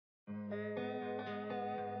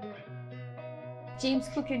James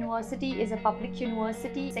Cook University is a public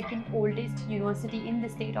university, second oldest university in the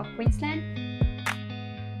state of Queensland.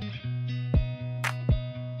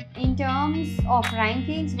 In terms of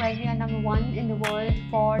rankings, well, we are #1 in the world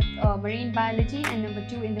for marine biology and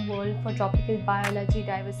 #2 in the world for tropical biology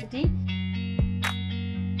diversity.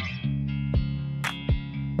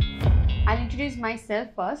 I'll introduce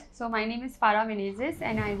myself first. So my name is Farah Menezes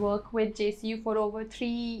and I work with JCU for over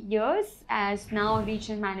 3 years as now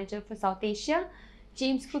Regional Manager for South Asia.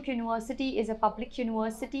 James Cook University is a public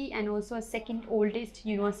university and also a second oldest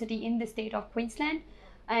university in the state of Queensland,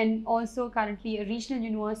 and also currently a regional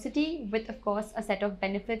university with, of course, a set of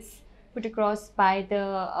benefits put across by the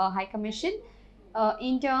High Commission.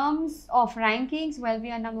 In terms of rankings, well, we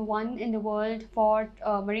are #1 in the world for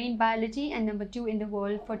marine biology and #2 in the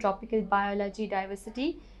world for tropical biology diversity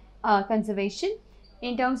conservation.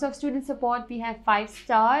 In terms of student support, we have 5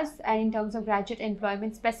 stars, and in terms of graduate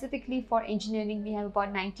employment, specifically for engineering, we have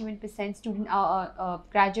about 91% student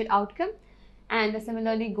graduate outcome, and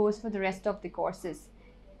similarly goes for the rest of the courses.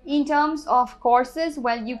 In terms of courses,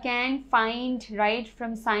 well, you can find right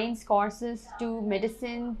from science courses to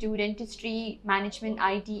medicine to dentistry, management,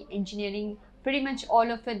 IT, engineering, pretty much all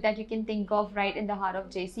of it that you can think of right in the heart of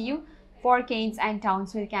JCU for Cairns and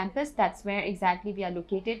Townsville campus. That's where exactly we are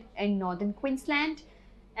located in northern Queensland,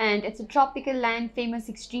 and it's a tropical land famous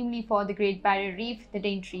extremely for the Great Barrier Reef, the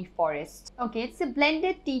Daintree Forest. Okay, it's a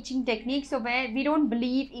blended teaching technique, so where we don't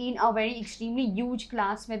believe in a very extremely huge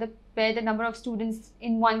class where the number of students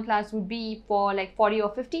in one class would be for like 40 or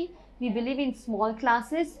 50. We believe in small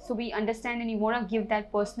classes, so we understand and we want to give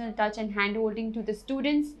that personal touch and hand-holding to the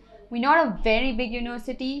students. We're not a very big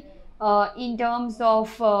university in terms of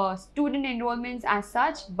student enrollments as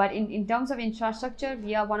such, but in terms of infrastructure,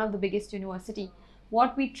 we are one of the biggest university.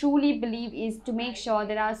 What we truly believe is to make sure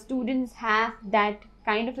that our students have that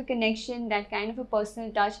kind of a connection, that kind of a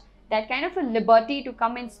personal touch, that kind of a liberty to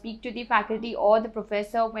come and speak to the faculty or the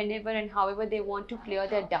professor whenever and however they want to clear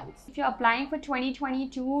their doubts. If you're applying for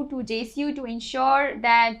 2022 to JCU, to ensure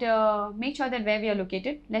that, make sure that where we are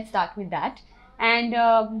located, let's start with that. And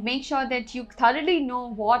make sure that you thoroughly know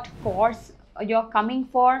what course you're coming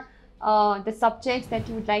for, the subjects that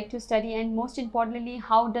you would like to study, and most importantly,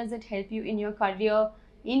 how does it help you in your career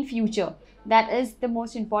in future. That is the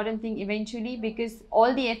most important thing eventually, because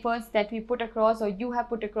all the efforts that we put across or you have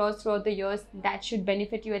put across throughout the years, that should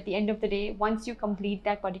benefit you at the end of the day once you complete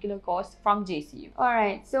that particular course from JCU.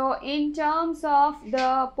 Alright, so in terms of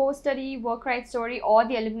the post-study work right story or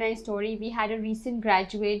the alumni story, we had a recent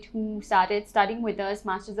graduate who started studying with us,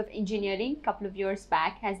 Masters of Engineering, a couple of years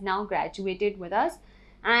back, has now graduated with us,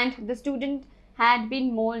 and the student had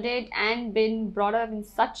been molded and been brought up in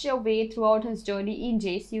such a way throughout his journey in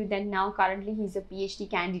JCU that now currently he's a PhD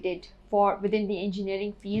candidate for within the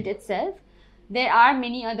engineering field itself. There are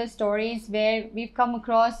many other stories where we've come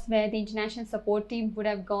across where the international support team would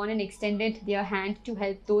have gone and extended their hand to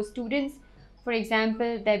help those students. For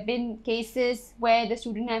example, there have been cases where the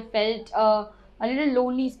student have felt a little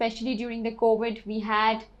lonely, especially during the COVID. We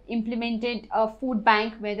had implemented a food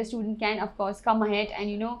bank where the student can, of course, come ahead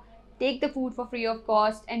and take the food for free of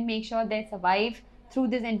cost and make sure they survive through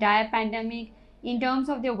this entire pandemic. In terms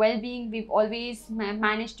of their well-being, we've always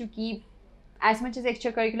managed to keep as much as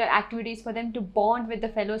extracurricular activities for them to bond with the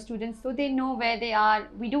fellow students so they know where they are.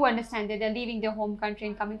 We do understand that they're leaving their home country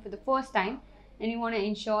and coming for the first time, and we want to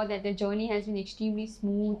ensure that the journey has been extremely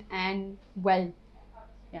smooth and well.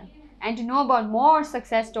 Yeah. And to know about more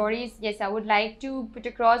success stories, yes, I would like to put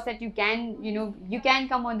across that you can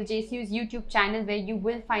come on the JCU's YouTube channel where you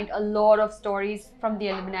will find a lot of stories from the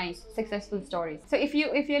alumni, successful stories. So if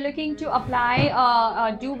you're looking to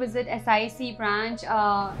apply, do visit SIEC branch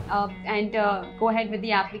and go ahead with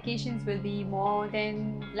the applications. We'll be more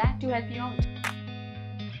than glad to help you out.